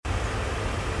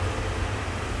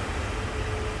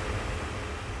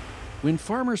When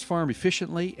farmers farm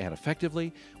efficiently and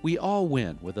effectively, we all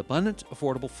win with abundant,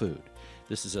 affordable food.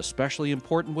 This is especially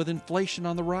important with inflation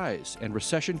on the rise and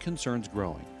recession concerns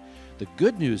growing. The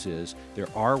good news is there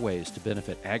are ways to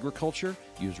benefit agriculture,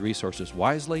 use resources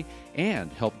wisely,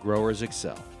 and help growers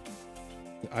excel.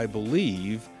 I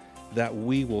believe that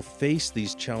we will face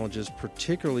these challenges,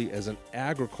 particularly as an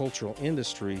agricultural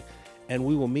industry, and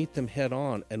we will meet them head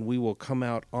on and we will come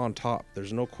out on top.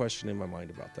 There's no question in my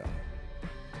mind about that.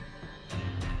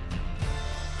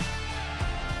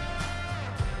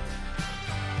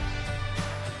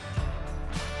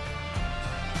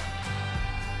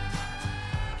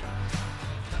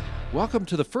 Welcome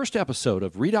to the first episode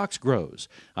of Redox Grows.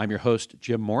 I'm your host,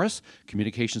 Jim Morris,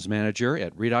 Communications Manager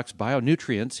at Redox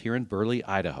Bionutrients here in Burley,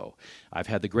 Idaho. I've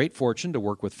had the great fortune to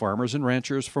work with farmers and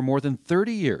ranchers for more than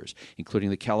 30 years, including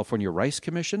the California Rice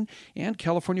Commission and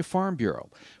California Farm Bureau.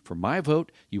 For my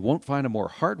vote, you won't find a more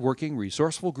hardworking,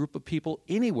 resourceful group of people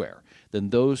anywhere than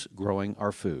those growing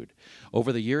our food.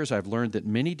 Over the years, I've learned that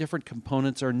many different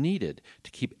components are needed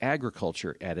to keep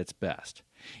agriculture at its best.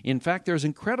 In fact, there's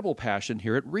incredible passion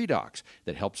here at Redox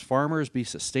that helps farmers be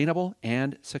sustainable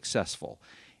and successful,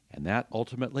 and that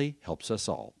ultimately helps us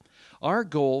all. Our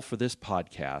goal for this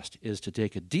podcast is to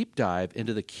take a deep dive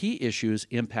into the key issues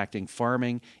impacting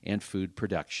farming and food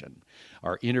production.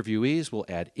 Our interviewees will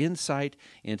add insight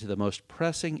into the most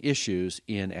pressing issues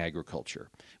in agriculture.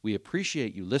 We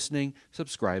appreciate you listening,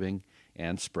 subscribing,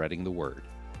 and spreading the word.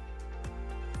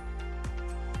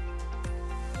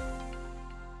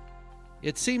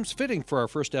 It seems fitting for our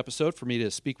first episode for me to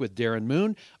speak with Darren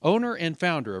Moon, owner and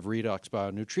founder of Redox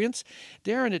Bionutrients.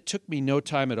 Darren, it took me no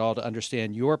time at all to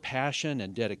understand your passion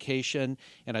and dedication,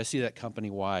 and I see that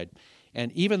company-wide.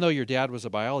 And even though your dad was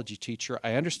a biology teacher,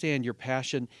 I understand your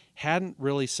passion hadn't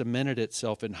really cemented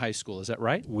itself in high school. Is that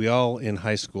right? We all in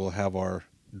high school have our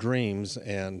dreams,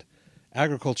 and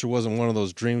agriculture wasn't one of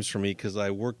those dreams for me because I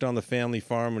worked on the family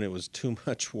farm and it was too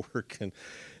much work, and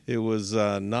it was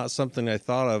not something I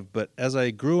thought of. But as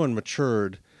I grew and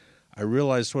matured, I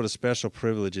realized what a special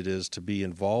privilege it is to be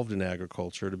involved in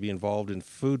agriculture, to be involved in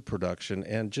food production,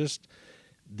 and just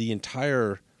the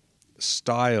entire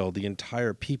style, the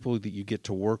entire people that you get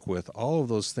to work with. All of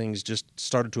those things just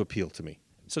started to appeal to me.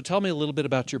 So tell me a little bit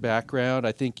about your background.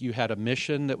 I think you had a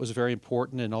mission that was very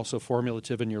important and also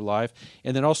formulative in your life,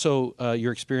 and then also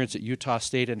your experience at Utah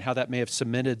State and how that may have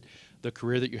cemented the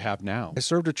career that you have now. I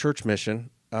served a church mission.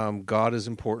 God is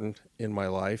important in my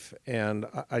life, and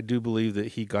I do believe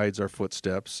that He guides our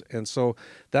footsteps. And so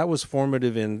that was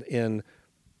formative in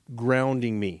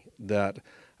grounding me, that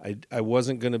I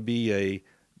wasn't going to be a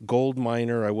gold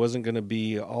miner. I wasn't going to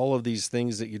be all of these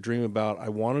things that you dream about. I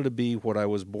wanted to be what I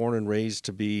was born and raised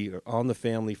to be, on the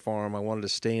family farm. I wanted to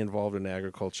stay involved in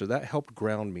agriculture. That helped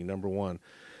ground me, number one.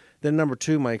 Then number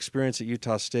two, my experience at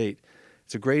Utah State.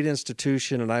 It's a great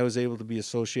institution, and I was able to be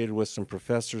associated with some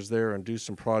professors there and do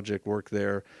some project work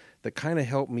there that kind of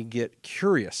helped me get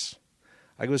curious.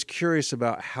 I was curious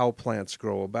about how plants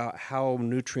grow, about how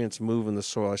nutrients move in the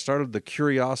soil. The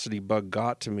curiosity bug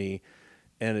got to me,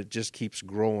 and it just keeps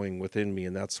growing within me,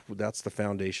 and that's the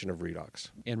foundation of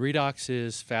Redox. And Redox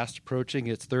is fast approaching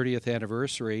its 30th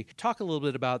anniversary. Talk a little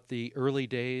bit about the early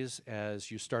days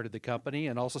as you started the company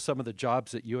and also some of the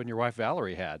jobs that you and your wife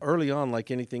Valerie had. Early on,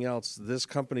 like anything else, this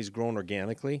company's grown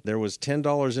organically. There was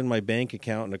 $10 in my bank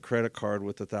account and a credit card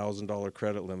with a $1,000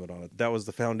 credit limit on it. That was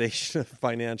the foundation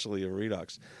financially of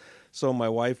Redox. So my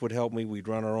wife would help me. We'd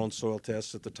run our own soil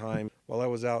tests at the time. While I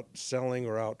was out selling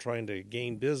or out trying to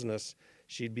gain business,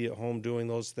 she'd be at home doing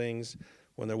those things.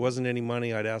 When there wasn't any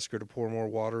money, I'd ask her to pour more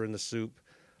water in the soup.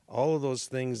 All of those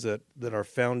things that are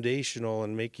foundational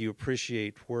and make you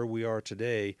appreciate where we are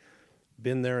today,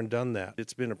 been there and done that.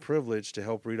 It's been a privilege to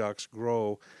help Redox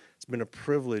grow. It's been a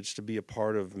privilege to be a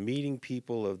part of meeting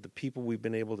people, of the people we've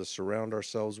been able to surround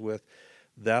ourselves with.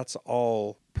 That's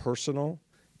all personal.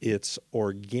 It's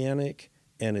organic.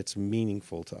 And it's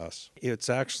meaningful to us. It's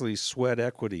actually sweat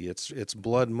equity. It's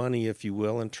blood money, if you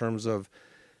will, in terms of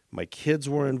my kids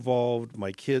were involved.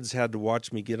 My kids had to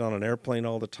watch me get on an airplane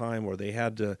all the time, or they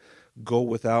had to go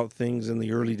without things in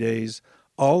the early days.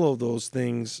 All of those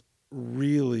things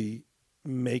really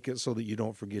make it so that you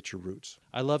don't forget your roots.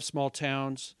 I love small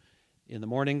towns. In the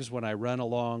mornings when I run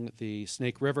along the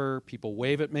Snake River, people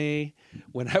wave at me.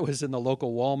 When I was in the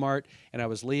local Walmart and I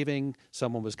was leaving,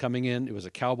 someone was coming in. It was a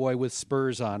cowboy with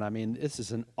spurs on. I mean, this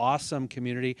is an awesome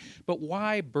community. But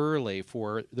why Burley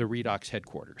for the Redox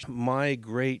headquarters? My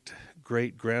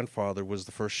great-grandfather was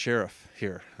the first sheriff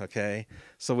here, okay?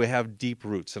 So we have deep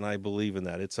roots, and I believe in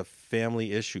that. It's a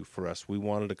family issue for us. We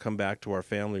wanted to come back to our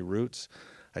family roots.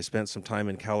 I spent some time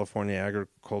in California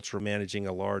agriculture managing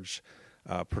a large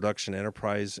production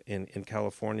enterprise in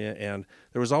California, and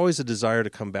there was always a desire to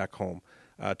come back home,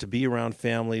 to be around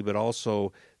family, but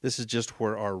also this is just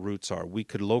where our roots are. We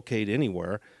could locate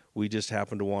anywhere. We just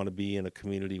happen to want to be in a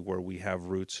community where we have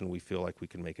roots and we feel like we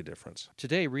can make a difference.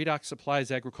 Today, Redox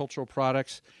supplies agricultural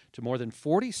products to more than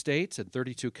 40 states and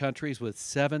 32 countries with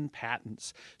 7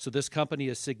 patents. So this company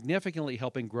is significantly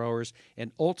helping growers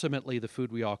and ultimately the food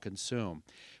we all consume.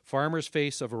 Farmers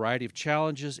face a variety of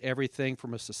challenges, everything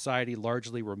from a society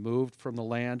largely removed from the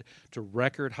land to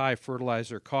record high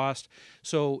fertilizer cost.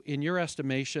 So in your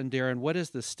estimation, Darren, what is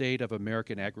the state of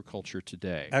American agriculture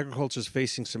today? Agriculture is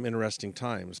facing some interesting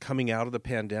times. Coming out of the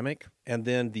pandemic, and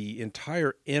then the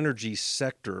entire energy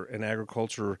sector and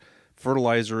agriculture,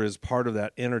 fertilizer is part of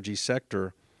that energy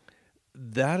sector,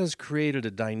 that has created a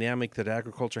dynamic that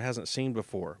agriculture hasn't seen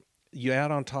before. You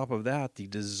add on top of that the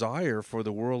desire for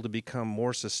the world to become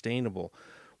more sustainable,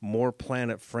 more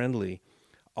planet-friendly.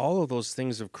 All of those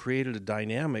things have created a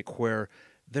dynamic where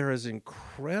there is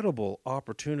incredible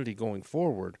opportunity going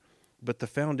forward, but the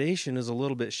foundation is a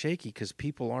little bit shaky because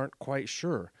people aren't quite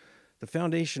sure. The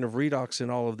foundation of Redox in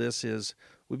all of this is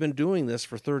we've been doing this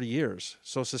for 30 years.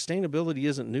 So sustainability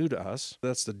isn't new to us.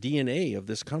 That's the DNA of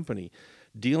this company.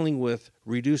 Dealing with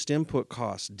reduced input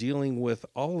costs, dealing with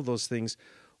all of those things.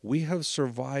 We have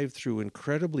survived through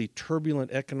incredibly turbulent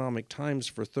economic times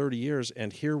for 30 years,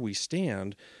 and here we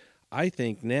stand, I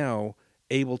think now,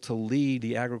 able to lead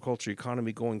the agriculture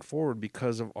economy going forward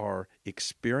because of our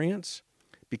experience,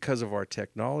 because of our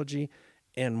technology,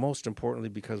 and most importantly,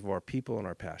 because of our people and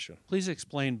our passion. Please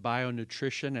explain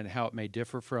bionutrition and how it may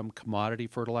differ from commodity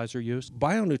fertilizer use.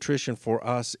 Bionutrition for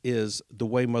us is the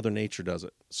way Mother Nature does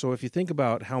it. So if you think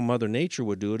about how Mother Nature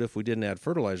would do it if we didn't add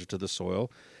fertilizer to the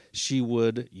soil, she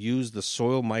would use the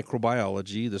soil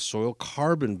microbiology, the soil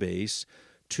carbon base,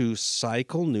 to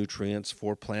cycle nutrients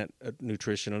for plant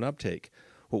nutrition and uptake.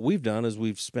 What we've done is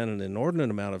we've spent an inordinate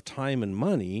amount of time and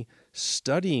money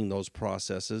studying those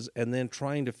processes and then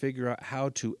trying to figure out how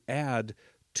to add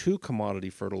to commodity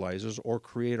fertilizers or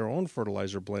create our own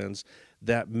fertilizer blends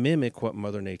that mimic what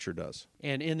Mother Nature does.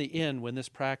 And in the end, when this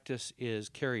practice is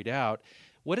carried out,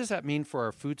 what does that mean for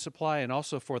our food supply and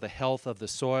also for the health of the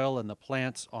soil and the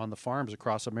plants on the farms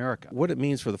across America? What it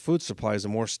means for the food supply is a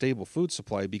more stable food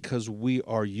supply because we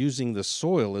are using the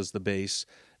soil as the base,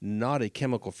 not a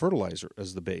chemical fertilizer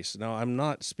as the base. Now, I'm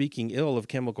not speaking ill of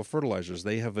chemical fertilizers.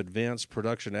 They have advanced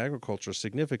production agriculture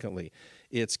significantly.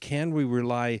 It's can we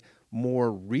rely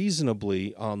more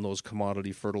reasonably on those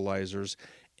commodity fertilizers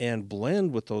and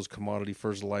blend with those commodity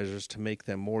fertilizers to make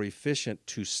them more efficient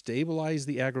to stabilize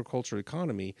the agriculture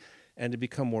economy and to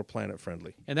become more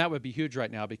planet-friendly. And that would be huge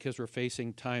right now because we're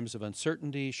facing times of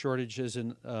uncertainty, shortages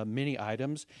in many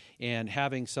items, and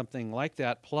having something like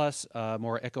that plus a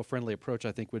more eco-friendly approach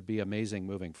I think would be amazing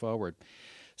moving forward.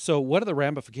 So what are the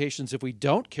ramifications if we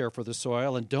don't care for the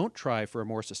soil and don't try for a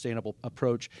more sustainable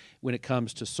approach when it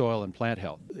comes to soil and plant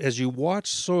health? As you watch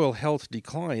soil health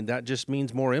decline, that just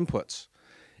means more inputs.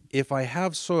 If I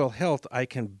have soil health, I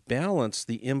can balance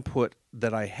the input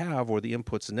that I have or the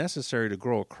inputs necessary to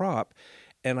grow a crop,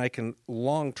 and I can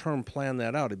long-term plan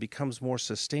that out. It becomes more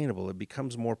sustainable. It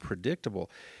becomes more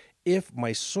predictable. If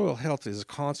my soil health is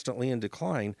constantly in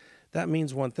decline, that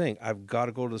means one thing. I've got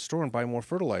to go to the store and buy more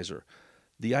fertilizer.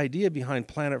 The idea behind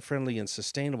planet-friendly and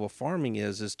sustainable farming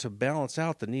is to balance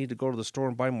out the need to go to the store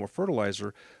and buy more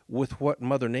fertilizer with what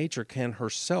Mother Nature can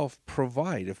herself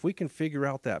provide. If we can figure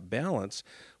out that balance,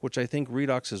 which I think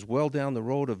Redox is well down the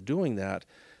road of doing that,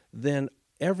 then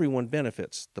everyone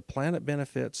benefits. The planet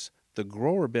benefits, the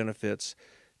grower benefits,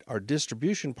 our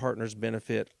distribution partners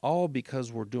benefit, all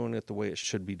because we're doing it the way it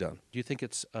should be done. Do you think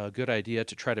it's a good idea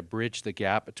to try to bridge the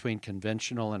gap between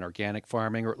conventional and organic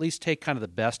farming, or at least take kind of the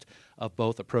best of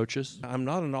both approaches? I'm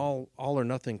not an all or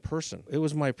nothing person. It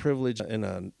was my privilege in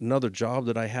another job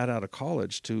that I had out of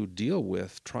college to deal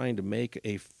with trying to make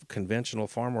a conventional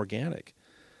farm organic.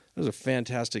 It was a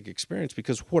fantastic experience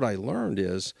because what I learned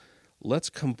is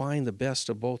let's combine the best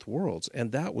of both worlds.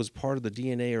 And that was part of the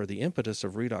DNA or the impetus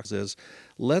of Redox is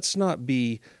let's not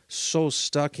be so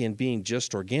stuck in being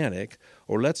just organic,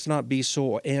 or let's not be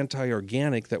so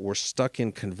anti-organic that we're stuck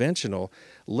in conventional.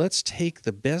 Let's take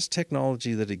the best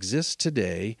technology that exists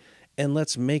today and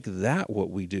let's make that what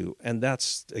we do. And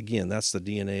that's the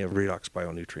DNA of Redox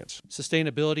Bionutrients.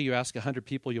 Sustainability, you ask 100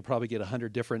 people, you'll probably get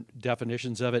 100 different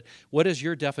definitions of it. What is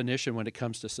your definition when it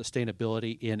comes to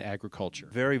sustainability in agriculture?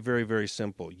 Very, very, very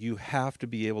simple. You have to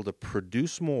be able to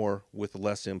produce more with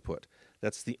less input.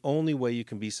 That's the only way you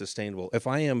can be sustainable. If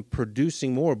I am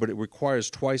producing more, but it requires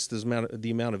twice the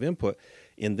amount of input,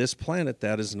 In this planet,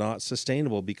 that is not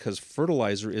sustainable because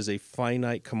fertilizer is a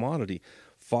finite commodity.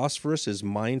 Phosphorus is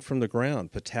mined from the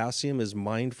ground. Potassium is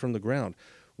mined from the ground.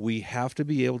 We have to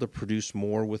be able to produce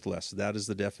more with less. That is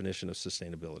the definition of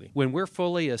sustainability. When we're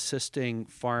fully assisting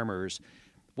farmers,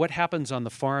 what happens on the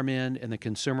farm end and the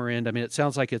consumer end? I mean, it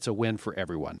sounds like it's a win for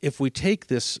everyone. If we take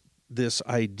this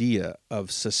idea of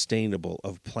sustainable,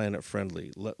 of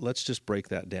planet-friendly, let's just break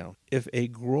that down. If a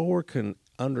grower can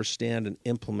understand and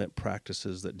implement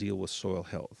practices that deal with soil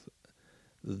health,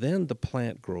 then the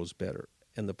plant grows better.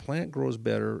 And the plant grows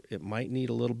better, it might need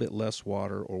a little bit less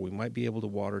water, or we might be able to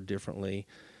water differently.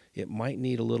 It might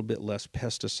need a little bit less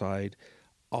pesticide.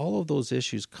 All of those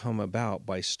issues come about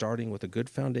by starting with a good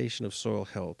foundation of soil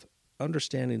health,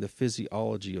 understanding the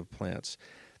physiology of plants.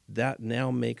 That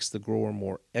now makes the grower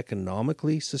more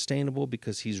economically sustainable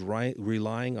because he's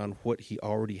relying on what he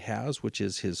already has, which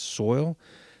is his soil.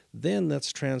 Then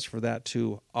let's transfer that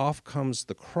to off comes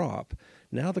the crop.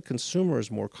 Now the consumer is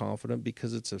more confident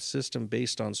because it's a system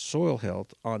based on soil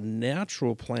health, on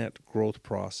natural plant growth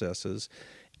processes,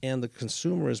 and the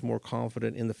consumer is more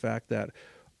confident in the fact that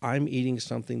I'm eating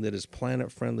something that is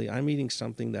planet-friendly. I'm eating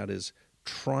something that is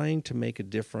trying to make a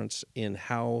difference in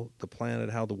how the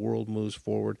planet, how the world moves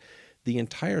forward. The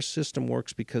entire system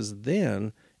works because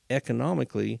then,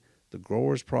 economically, the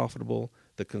grower is profitable,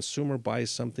 the consumer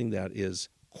buys something that is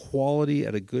quality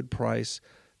at a good price.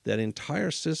 That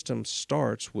entire system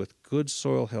starts with good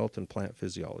soil health and plant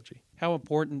physiology. How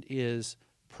important is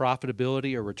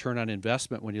profitability or return on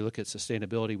investment when you look at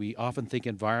sustainability? We often think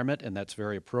environment, and that's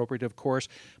very appropriate, of course,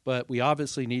 but we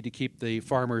obviously need to keep the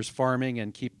farmers farming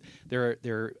and keep their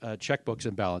checkbooks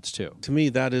in balance too. To me,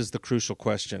 that is the crucial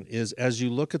question, is as you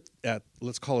look at,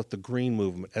 let's call it the green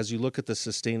movement, as you look at the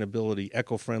sustainability,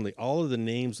 eco-friendly, all of the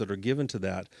names that are given to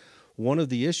that, one of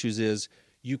the issues is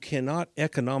you cannot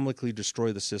economically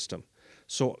destroy the system.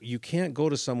 So you can't go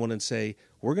to someone and say,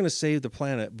 we're going to save the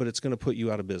planet, but it's going to put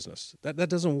you out of business. That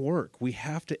doesn't work. We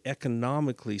have to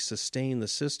economically sustain the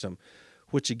system,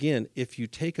 which again, if you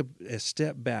take a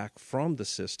step back from the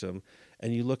system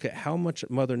and you look at how much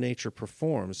Mother Nature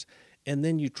performs, and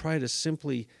then you try to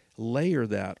simply layer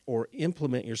that or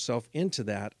implement yourself into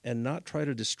that and not try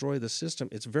to destroy the system,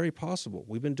 it's very possible.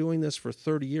 We've been doing this for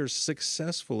 30 years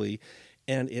successfully,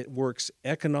 and it works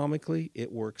economically,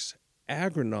 it works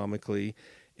agronomically,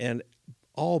 and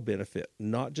all benefit.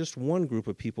 Not just one group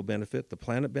of people benefit. The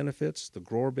planet benefits, the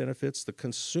grower benefits, the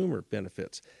consumer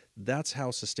benefits. That's how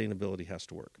sustainability has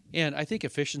to work. And I think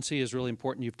efficiency is really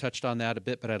important. You've touched on that a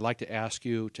bit, but I'd like to ask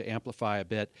you to amplify a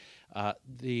bit.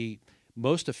 The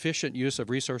most efficient use of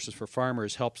resources for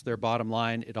farmers helps their bottom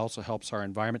line. It also helps our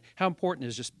environment. How important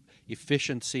is just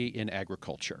efficiency in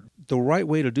agriculture? The right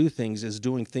way to do things is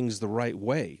doing things the right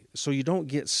way. So you don't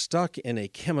get stuck in a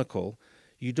chemical.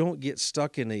 You don't get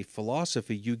stuck in a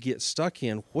philosophy. You get stuck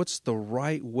in what's the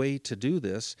right way to do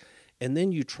this. And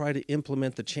then you try to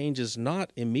implement the changes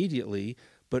not immediately,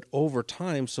 but over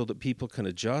time so that people can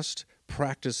adjust,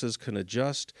 practices can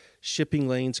adjust, shipping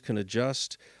lanes can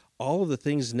adjust, all of the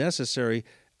things necessary.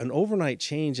 An overnight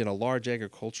change in a large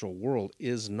agricultural world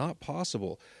is not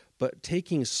possible, but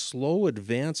taking slow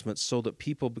advancements so that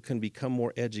people can become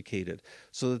more educated,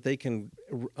 so that they can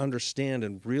understand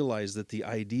and realize that the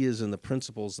ideas and the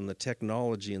principles and the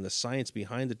technology and the science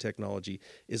behind the technology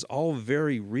is all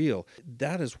very real.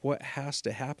 That is what has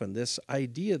to happen. This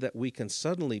idea that we can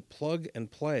suddenly plug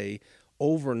and play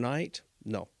overnight,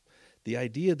 no. The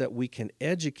idea that we can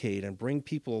educate and bring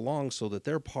people along so that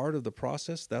they're part of the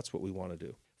process, that's what we want to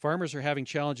do. Farmers are having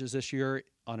challenges this year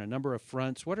on a number of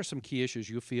fronts. What are some key issues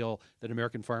you feel that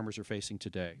American farmers are facing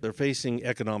today? They're facing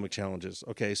economic challenges.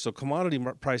 Okay, so commodity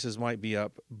prices might be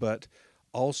up, but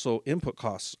also input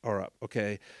costs are up.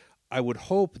 Okay, I would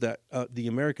hope that the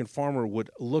American farmer would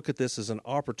look at this as an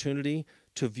opportunity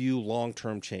to view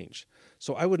long-term change.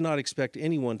 So I would not expect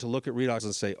anyone to look at Redox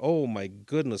and say, oh my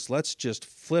goodness, let's just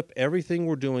flip everything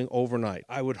we're doing overnight.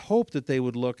 I would hope that they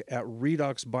would look at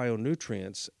Redox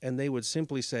Bionutrients and they would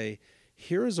simply say,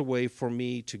 here is a way for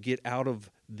me to get out of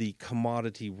the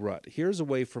commodity rut. Here's a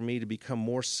way for me to become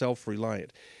more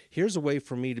self-reliant. Here's a way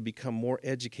for me to become more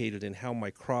educated in how my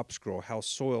crops grow, how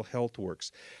soil health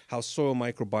works, how soil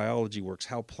microbiology works,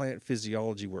 how plant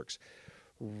physiology works.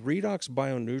 Redox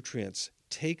Bionutrients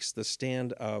takes the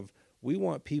stand of we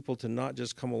want people to not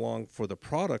just come along for the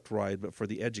product ride, but for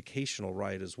the educational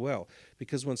ride as well.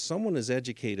 Because when someone is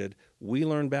educated, we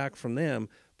learn back from them,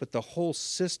 but the whole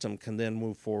system can then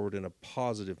move forward in a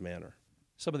positive manner.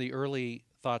 Some of the early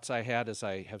thoughts I had as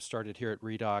I have started here at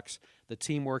Redox, the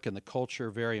teamwork and the culture,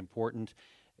 very important.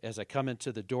 As I come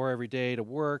into the door every day to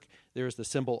work, there's the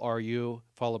symbol RU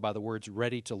followed by the words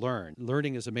ready to learn.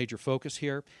 Learning is a major focus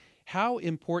here. How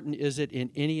important is it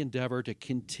in any endeavor to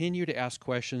continue to ask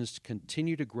questions, to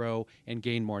continue to grow, and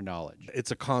gain more knowledge? It's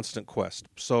a constant quest.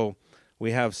 So we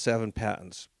have 7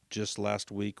 patents. Just last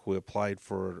week, we applied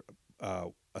for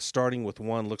starting with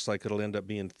 1. Looks like it'll end up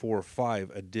being 4 or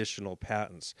 5 additional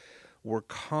patents. We're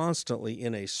constantly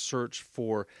in a search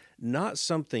for not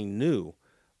something new,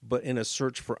 but in a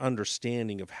search for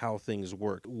understanding of how things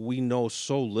work. We know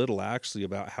so little actually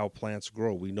about how plants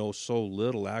grow. We know so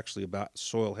little actually about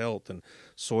soil health and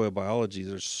soil biology.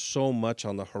 There's so much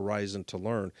on the horizon to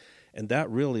learn. And that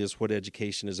really is what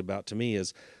education is about to me,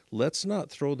 is let's not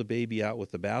throw the baby out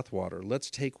with the bathwater. Let's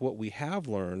take what we have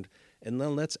learned and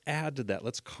then let's add to that.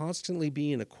 Let's constantly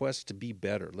be in a quest to be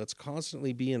better. Let's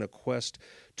constantly be in a quest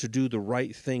to do the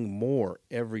right thing more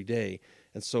every day.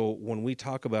 And so when we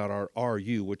talk about our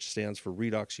RU, which stands for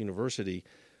Redox University,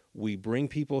 we bring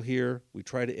people here, we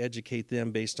try to educate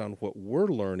them based on what we're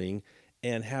learning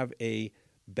and have a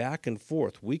back and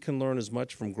forth. We can learn as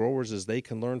much from growers as they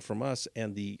can learn from us,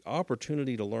 and the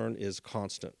opportunity to learn is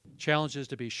constant. Challenges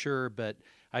to be sure, but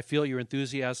I feel your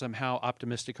enthusiasm. How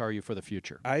optimistic are you for the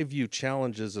future? I view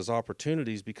challenges as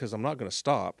opportunities because I'm not going to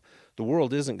stop. The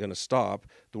world isn't going to stop.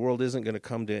 The world isn't going to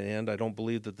come to an end. I don't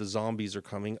believe that the zombies are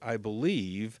coming. I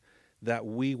believe that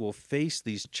we will face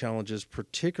these challenges,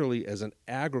 particularly as an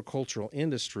agricultural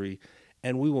industry,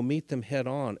 and we will meet them head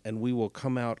on, and we will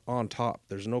come out on top.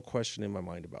 There's no question in my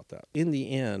mind about that. In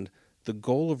the end, the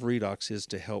goal of Redox is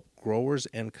to help growers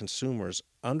and consumers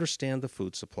understand the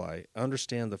food supply,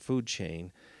 understand the food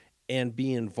chain, and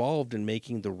be involved in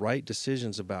making the right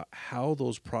decisions about how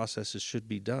those processes should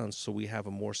be done so we have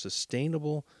a more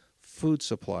sustainable food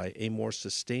supply, a more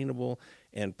sustainable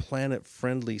and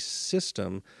planet-friendly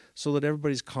system so that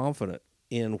everybody's confident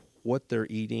in what they're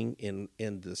eating, in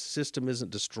the system isn't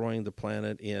destroying the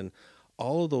planet, in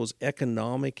all of those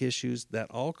economic issues. That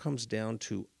all comes down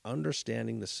to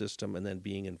understanding the system and then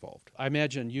being involved. I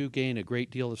imagine you gain a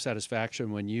great deal of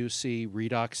satisfaction when you see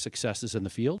Redox successes in the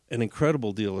field. An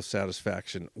incredible deal of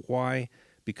satisfaction. Why?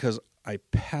 Because I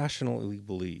passionately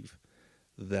believe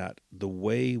that the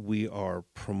way we are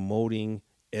promoting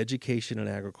education in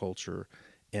agriculture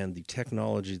and the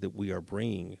technology that we are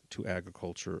bringing to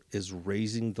agriculture is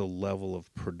raising the level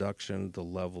of production, the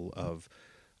level of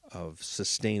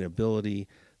sustainability,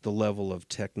 the level of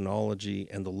technology,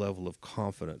 and the level of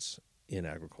confidence in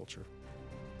agriculture.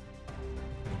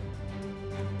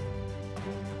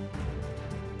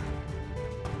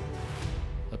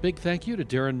 A big thank you to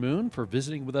Darren Moon for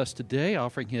visiting with us today,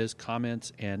 offering his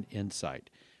comments and insight.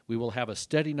 We will have a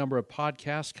steady number of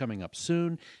podcasts coming up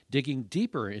soon, digging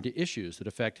deeper into issues that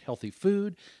affect healthy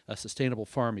food, a sustainable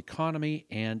farm economy,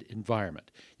 and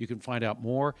environment. You can find out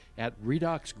more at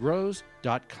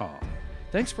redoxgrows.com.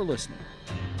 Thanks for listening.